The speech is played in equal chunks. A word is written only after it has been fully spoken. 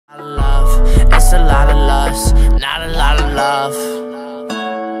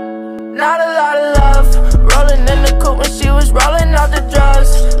was rolling out the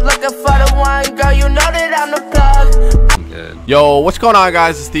drugs. Looking for the one, girl, you know that I'm the plug. I'm good. Yo, what's going on,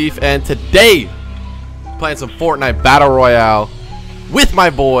 guys? It's Steve, and today playing some Fortnite Battle Royale with my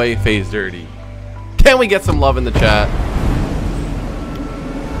boy FaZe Dirty. Can we get some love in the chat?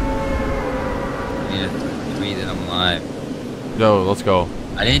 Yeah, tweet that I'm live. Yo, let's go.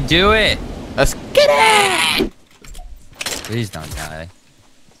 I didn't do it. Let's get it. Please don't die.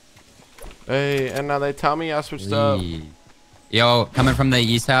 Hey, and now they tell me I switched up. Yo, coming from the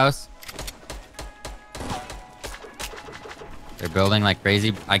east house. They're building like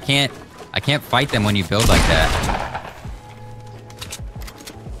crazy. I can't fight them when you build like that.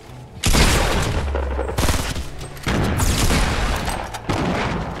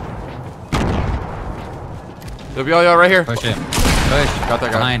 Yo, right here. Push it. Push. Got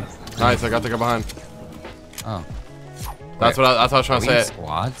that guy. Behind. Nice, I got the guy behind. Oh. That's what I was trying to say.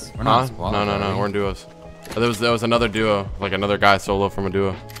 Squads? We're not squads. No, we're in duos. There was another duo, like another guy solo from a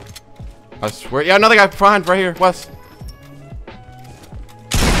duo. I swear, yeah, another guy behind right here, West.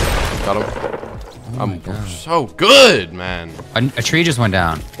 Got him. I'm so good, man. A tree just went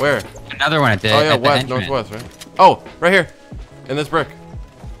down. Where? Another one at the. Oh yeah, at the west, entrance. northwest, right? Oh, right here, in this brick.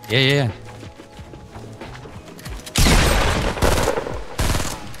 Yeah.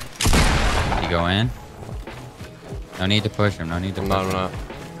 You go in. No need to push him. No need to. I'm not.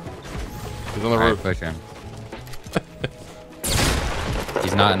 He's on the roof. Push him.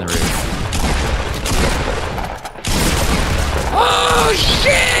 He's not in the roof. Oh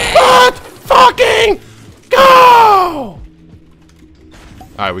shit! Let's fucking go!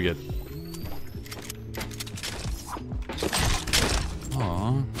 Alright, we good.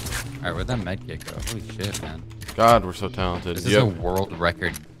 Oh. Alright, where'd that med kit go? Holy shit, man. God, we're so talented. This is a world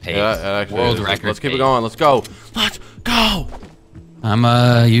record pace. Yeah, it actually world is. record. Let's keep it going. Let's go. Let's go. I'm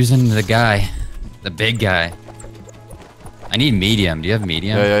using the guy, the big guy. I need medium. Do you have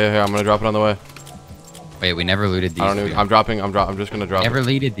medium? Yeah. I'm gonna drop it on the way. Wait, we never looted these. I don't even. I'm just gonna drop. Never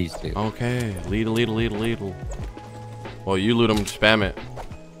looted these two. Okay. Lead. Well, you loot them. Spam it.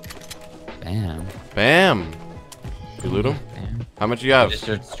 Bam. You loot them? Bam. How much you have? Just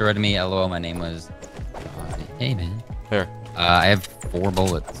destroyed me. LOL. My name was. Hey man. Here. I have 4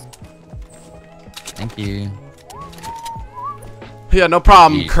 bullets. Thank you. Yeah, no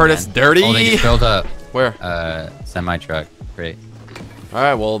problem. Jeez, Curtis man. Dirty. Oh, they just filled up. Where? Semi truck. Great. All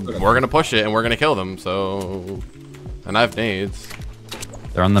right. Well, we're gonna push it and we're gonna kill them. So, and I have nades.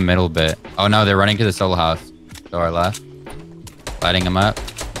 They're on the middle bit. Oh no, they're running to the solo house. To our left. Lighting them up.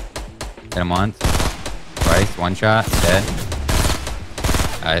 Hit him once. Twice. One shot. Dead.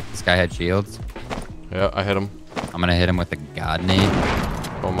 This guy had shields. Yeah, I hit him. I'm gonna hit him with a god nade.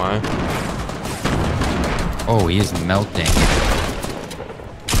 Oh my. Oh, he is melting.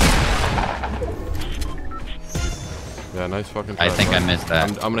 Yeah, nice fucking try. I think I missed that.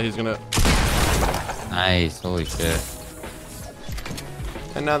 He's gonna. Nice. Holy shit.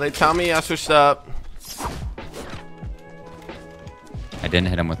 And now they tell me I switched up. I didn't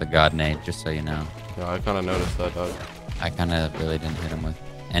hit him with a god nade, just so you know. Yeah, I kind of noticed that, dog. I kind of really didn't hit him with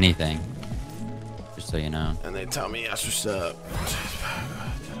anything. Just so you know. And they tell me I switched up.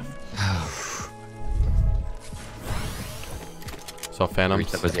 So Phantoms.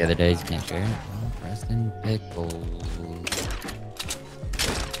 That was the other day. You can't share it. Oh, Preston Pickles.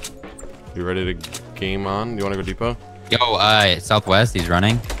 You ready to game on? You want to go depot? Yo, southwest. He's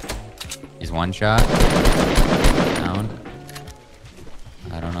running. He's one shot. Down.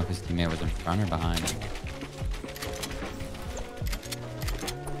 I don't know if his teammate was in front or behind.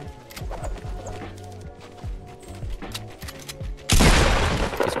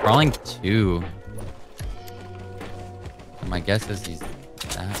 He's crawling 2. My guess is he's that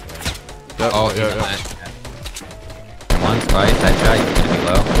way. Yep, Oh, he's yeah. Once, twice, headshot, he's gonna be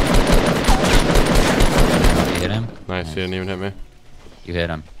low. You hit him? Nice, he didn't even hit me. You hit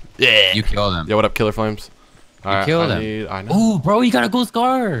him. Yeah. You killed him. Yeah, what up, Killer Flames? You killed him. I know. Oh, bro, you got a gold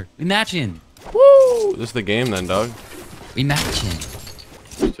scar. We matching. Woo! This is the game then, dog. We matching.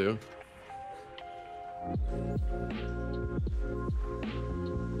 Two.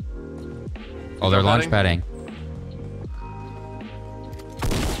 Oh, they're launch padding.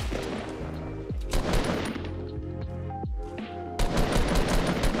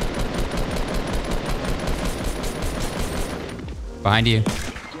 Behind you.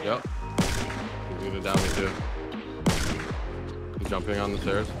 Yep. He's gonna down me too. He's jumping on the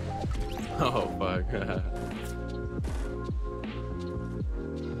stairs. Oh fuck.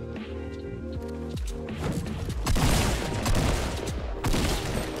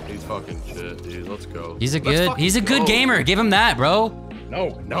 He's fucking shit, dude. Let's go. He's a good gamer. Give him that, bro.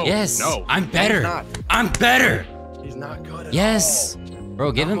 No. Yes. No. I'm better. Not. I'm better. He's not good at Yes.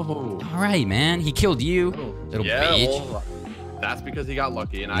 Bro, give him. No. All right, man. He killed you, little bitch. Well, that's because he got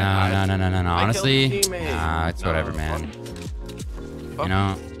lucky. And No. Honestly, nah, it's whatever, man. Fuck. You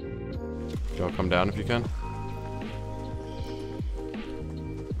know. Joe, come down if you can.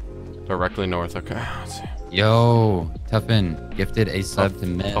 Directly north. Okay. Let's see. Yo, Tuffin gifted a sub to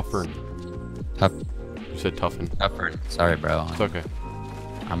Miss. Tougher. Tough. You said toughen. Tougher. Sorry, bro. It's okay.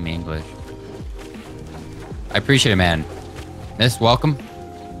 I'm English. I appreciate it, man. Miss, welcome.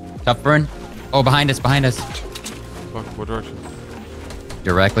 Tougher. Oh, behind us, behind us. Fuck, what direction?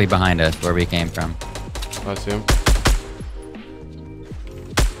 Directly behind us, where we came from. I see him.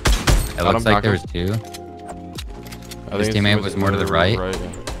 It looks like there was two. His teammate was more to the right.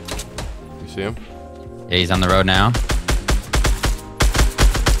 Yeah. You see him? Yeah, he's on the road now.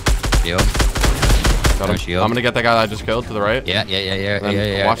 Shield. Got No him. shield. I'm gonna get that guy that I just killed to the right. Yeah.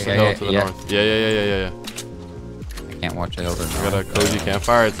 Watch the hill to the north. Yeah. I can't watch the hill to the I got north. a cozy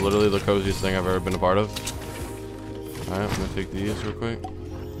campfire. It's literally the coziest thing I've ever been a part of. Alright, I'm gonna take these real quick.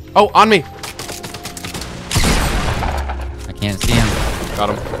 Oh, on me! I can't see him. Got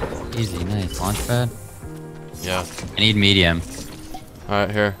him. Easy, nice. Launch pad. Yeah. I need medium.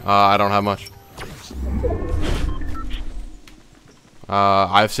 Alright, here. I don't have much.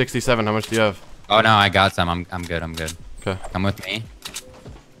 I have 67. How much do you have? Oh no, I got some. I'm good. Okay. Come with me.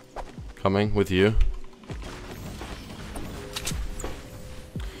 Coming with you.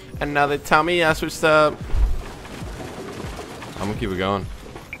 And now they tell me I switched up. I'm gonna keep it going.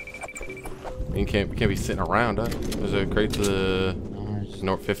 You can't be sitting around, huh? There's a crate to the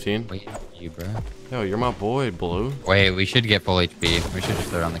north 15. Wait, you bro. Yo, you're my boy, Blue. Wait, we should get full HP. We should just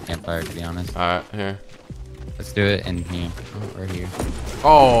throw it on the campfire, to be honest. Alright, here. Let's do it in here. Oh, right here.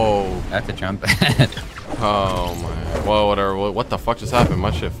 Oh! That's a jump. Oh my. Whoa, whatever. What the fuck just happened?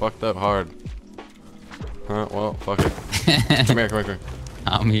 My shit fucked up hard. Well, fuck it. Come here.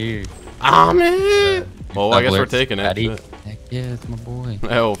 I'm here. I'm here! Well, I guess we're Doublers, taking it. Patty. Shit. Heck yeah, it's my boy.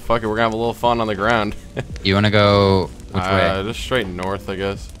 Oh, fuck it. We're gonna have a little fun on the ground. You wanna go which way? Just straight north, I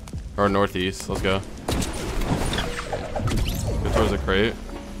guess. Or northeast. Let's go. Go towards the crate.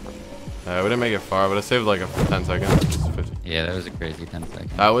 We didn't make it far, but it saved like a 10 seconds. 50. Yeah, that was a crazy 10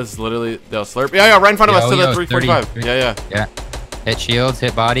 seconds. That was literally the slurp. Yeah, right in front of us to the 345. 30. Yeah. Hit shields,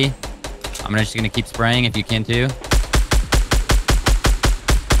 hit body. I'm just gonna keep spraying if you can too.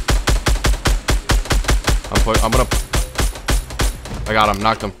 I got him.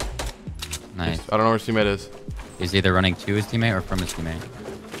 Knocked him. Nice. I don't know where his teammate is. He's either running to his teammate or from his teammate.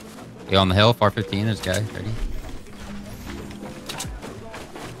 Yo, on the hill, far 15, there's a guy. Ready?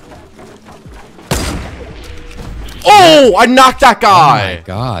 Oh! I knocked that guy! Oh my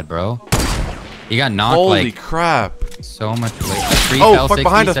god, bro. He got knocked. Holy like crap. so much weight. Oh, fuck,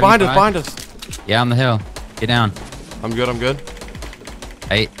 behind us. Yeah, on the hill. Get down. I'm good.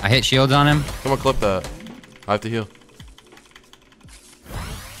 I hit shields on him. Come on, clip that. I have to heal.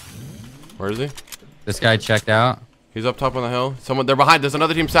 Where is he? This guy checked out. He's up top on the hill. They're behind. There's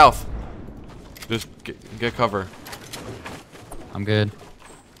another team south. Just get cover. I'm good.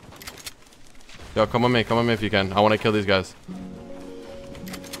 Yo, come on me if you can. I want to kill these guys.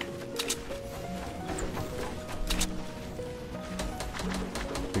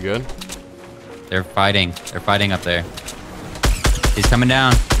 You good? They're fighting. They're fighting up there. He's coming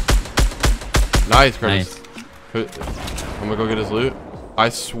down. Nice, Curtis. Nice. I'm gonna go get his loot. I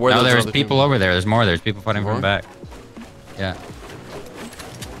swear. No, there's people over there. There's more. There's people fighting from the back. Yeah.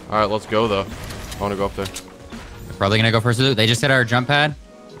 All right, let's go though. I want to go up there. They're probably gonna go first loot. They just hit our jump pad.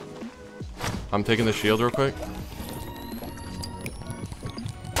 I'm taking the shield real quick.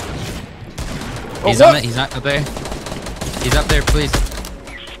 He's not up there. He's up there, please.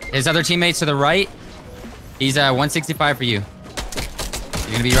 His other teammates to the right. He's 165 for you.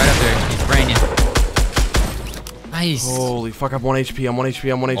 You're gonna be right up there. He's spraying you. Nice. Holy fuck! I'm 1 HP. I'm 1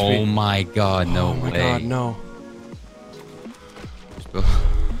 HP. I'm 1 HP. Oh my god, no way. Oh my god, no.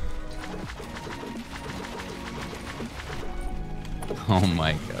 Oh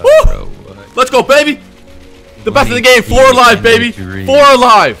my god, Woo! bro. What? Let's go, baby. The best of the game. 4 alive, baby. 4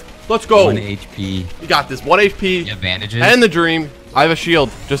 alive. Let's go. 1 HP. You got this. 1 HP. You have bandages? And the dream. I have a shield.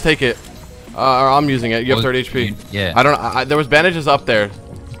 Just take it. I'm using it. You have 30 HP. Yeah. I don't. There was bandages up there.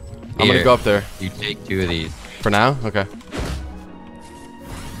 I'm gonna go up there. You take 2 of these. For now? Okay.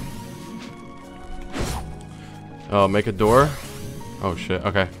 Oh, make a door. Oh shit.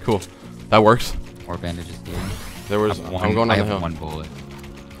 Okay, cool. That works. More bandages here. There was. I'm going down the hill. 1 bullet.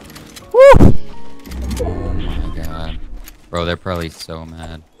 Woo! Oh my god. Bro, they're probably so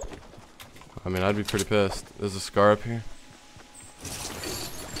mad. I mean, I'd be pretty pissed. There's a scar up here.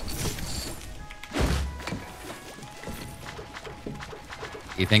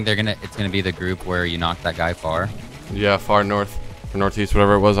 You think it's gonna be the group where you knocked that guy far? Yeah, far north or northeast,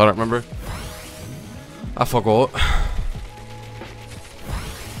 whatever it was. I don't remember. I forgot.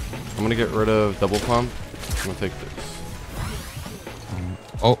 I'm gonna get rid of double pump. I'm gonna take this.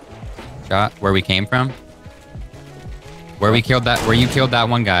 Oh, shot where we came from. Where we killed that? Where you killed that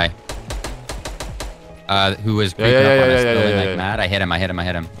one guy? Who was creeping up on us, building like mad. I hit him. All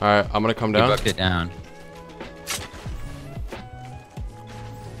right, I'm gonna come down. He booked it down.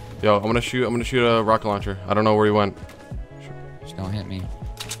 Yo, I'm gonna shoot a rocket launcher. I don't know where he went. Just don't hit me.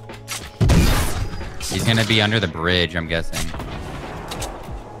 He's gonna be under the bridge, I'm guessing.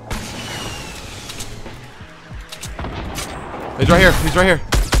 He's right here. He's right here.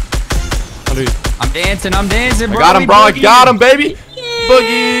 Under you. I'm dancing, bro. I got him, bro. I got him, baby. Yeah.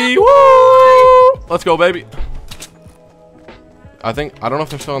 Boogie. Woo! Let's go, baby. I don't know if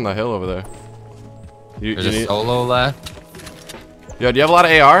they're still on the hill over there. There's a solo left. Yo, do you have a lot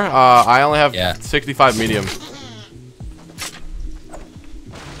of AR? I only have 65 medium.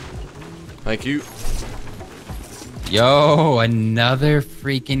 Thank you. Yo, another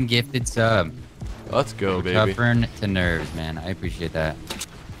freaking gifted sub. Let's go, baby. Tougher to nerves, man. I appreciate that.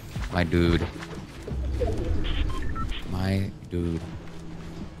 My dude. My dude.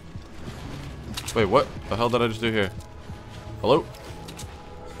 Wait, what the hell did I just do here? Hello?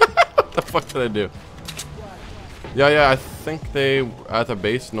 What the fuck did I do? Yeah, I think they at the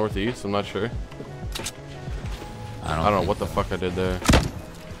base northeast. I'm not sure. I don't know what the fuck I did there.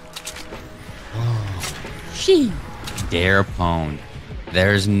 She dare pwned.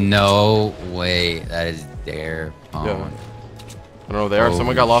 There's no way that is dare pwned. Yeah. I don't know. There,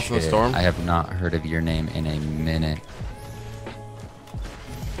 someone got lost in the storm. I have not heard of your name in a minute.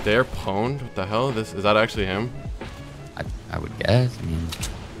 Dare pwned? What the hell? Is that actually him? I would guess. I mean,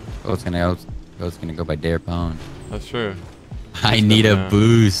 Goat's gonna go by dare pwned. That's true. I need a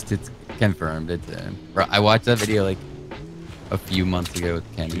boost. It's confirmed. It's him. Bro, I watched that video like a few months ago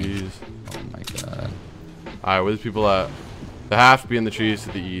with Kenny. Jeez. Oh my god. Alright, where's people at? They have to be in the trees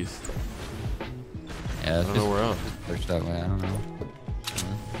to the east. Yeah, I don't know where else. Push that way. I don't know.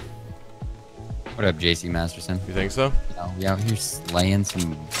 What up, JC Masterson? You think so? No, we out here slaying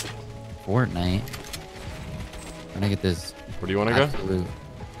some Fortnite. When I get this. Where do you want to go? Absolute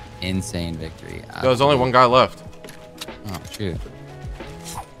insane victory. Yo, there's only one guy left. Oh shoot.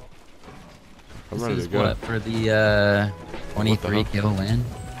 I'm This ready is to go. what for the 23 kill win?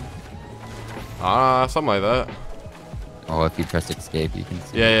 Something like that. Oh, if you press escape, you can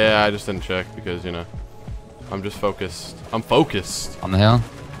see. Yeah, I just didn't check because, you know, I'm just focused. I'm focused. On the hill?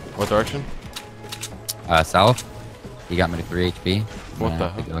 What direction? South. He got me to 3 HP. What the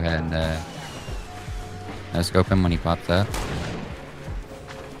hell? Go ahead and no scope him when he pops up.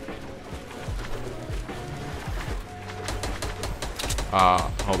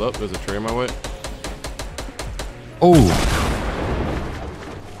 Hold up. There's a tree in my way. Oh!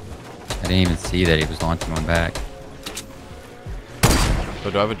 I didn't even see that he was launching one back. So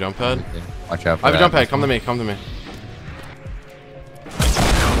do I have a jump pad? Okay. Watch out for I have a that. jump pad. Come to me. Come to me.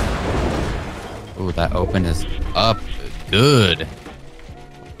 Ooh, that opened us up good.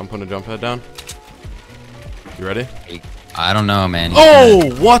 I'm putting a jump pad down. You ready? I don't know, man.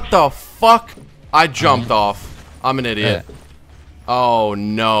 Oh, what the fuck? I jumped off. I'm an idiot. Yeah. Oh,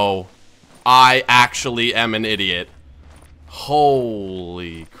 no. I actually am an idiot.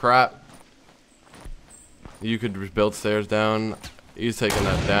 Holy crap. You could build stairs down. He's taking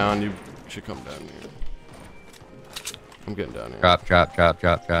that down. You should come down here. I'm getting down here. Drop.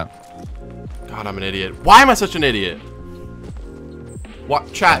 God, I'm an idiot. Why am I such an idiot?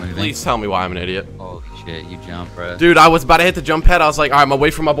 What? Chat, please tell me why I'm an idiot. Holy shit, you jump, bro. Dude, I was about to hit the jump pad. I was like, all right, I'm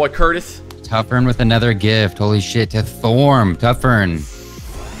away from my boy Curtis. Tuffern with another gift. Holy shit, to Thorm. Tuffern.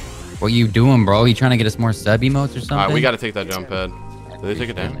 What you doing, bro? You trying to get us more sub emotes or something? All right, we got to take that jump pad. Did they take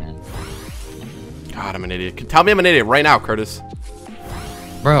it down? God, I'm an idiot. Tell me I'm an idiot right now, Curtis.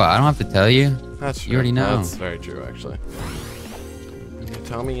 Bro, I don't have to tell you. That's true. You already know. That's very true, actually.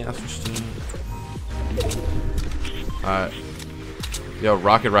 Tell me, Alright. Yo,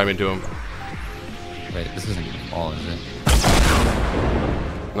 rocket ride me to him. Wait, this isn't gonna fall, is it?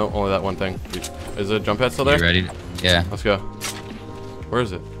 No, only that one thing. Is the jump pad still there? You ready? Yeah. Let's go. Where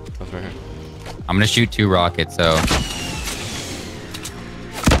is it? That's right here. I'm gonna shoot 2 rockets, so.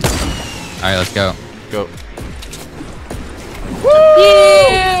 Alright, let's go. Go. Woo!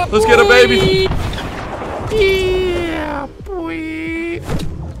 Yeah, let's get a baby. Yeah, boy.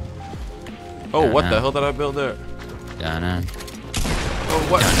 Oh, what the hell did I build there? Donna. Oh,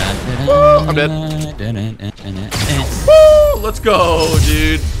 what? Woo! I'm dead. Woo! Let's go,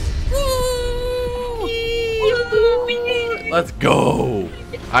 dude. Let's go.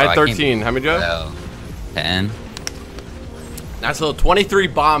 I had 13. How many do you have? Well, 10. Nice little 23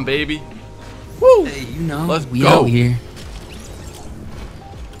 bomb, baby. Woo! Hey, you know, Let's we go. out here.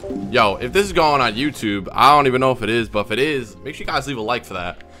 Yo, if this is going on YouTube, I don't even know if it is, but if it is, make sure you guys leave a like for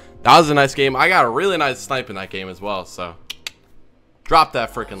that. That was a nice game. I got a really nice snipe in that game as well, so drop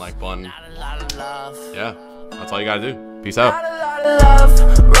that freaking like button. Yeah, that's all you gotta do. Peace out.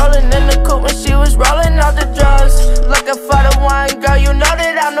 Rolling in the coupe when she was rolling out the drugs. Looking for the wine, girl, you know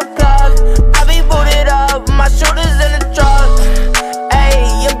that I'm the plug.